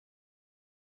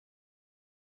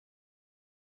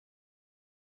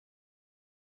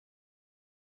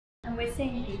And we're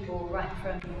seeing people right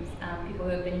from people who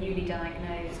have been newly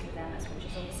diagnosed with MS, which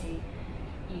is obviously,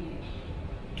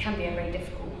 can be a very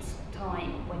difficult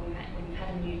time when you've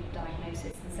had a new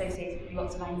diagnosis associated with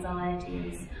lots of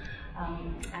anxieties,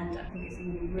 and I think it's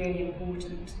really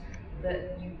important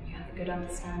that you have a good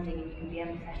understanding and you can be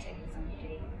empathetic with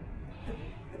somebody.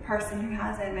 The person who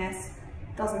has MS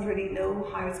doesn't really know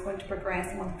how it's going to progress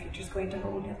and what the future is going to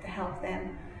hold. You have to help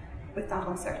them with that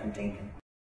uncertainty.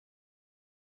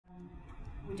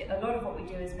 A lot of what we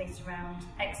do is based around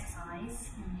exercise,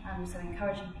 so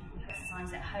encouraging people to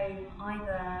exercise at home,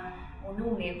 either or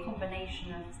normally a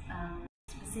combination of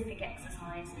specific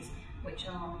exercises which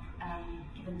are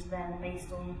given to them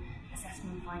based on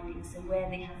assessment findings, so where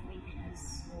they have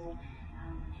weakness or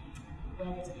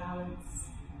where there's a balance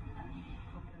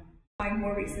problem. Found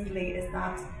more recently is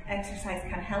that exercise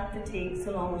can help fatigue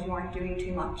so long as you aren't doing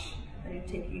too much and you're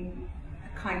taking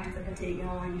account of the fatigue and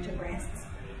allowing you to rest.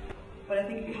 But I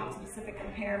think if you have specific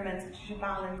impairments, such as your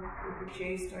balance is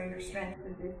reduced or your strength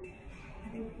reduced, I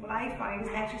think what I find is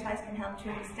exercise can help to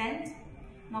an extent,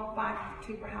 not back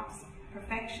to perhaps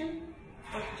perfection,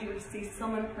 but you will see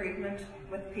some improvement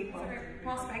with people.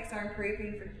 Prospects are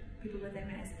improving for people with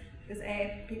MS because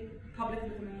the public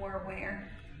is becoming more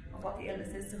aware of what the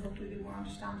illness is, so hopefully there'll be more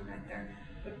understanding out there.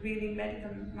 But really,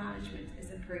 medical management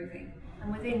is improving.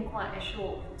 And within quite a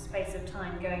short space of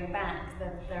time going back,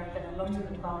 there have been a lot of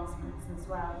advancements as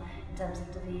well in terms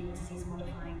of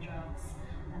disease-modifying drugs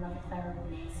and other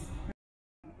therapies.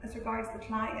 As regards the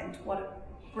client, what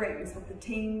it brings, what the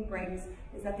team brings,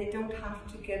 is that they don't have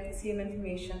to give the same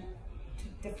information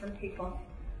to different people,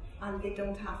 and they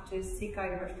don't have to seek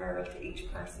out a referral to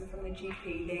each person from the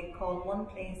GP. They call one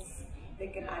place, they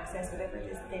can access whatever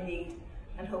it is that they need,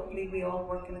 and hopefully we all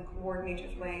work in a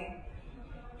coordinated way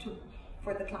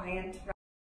for the client.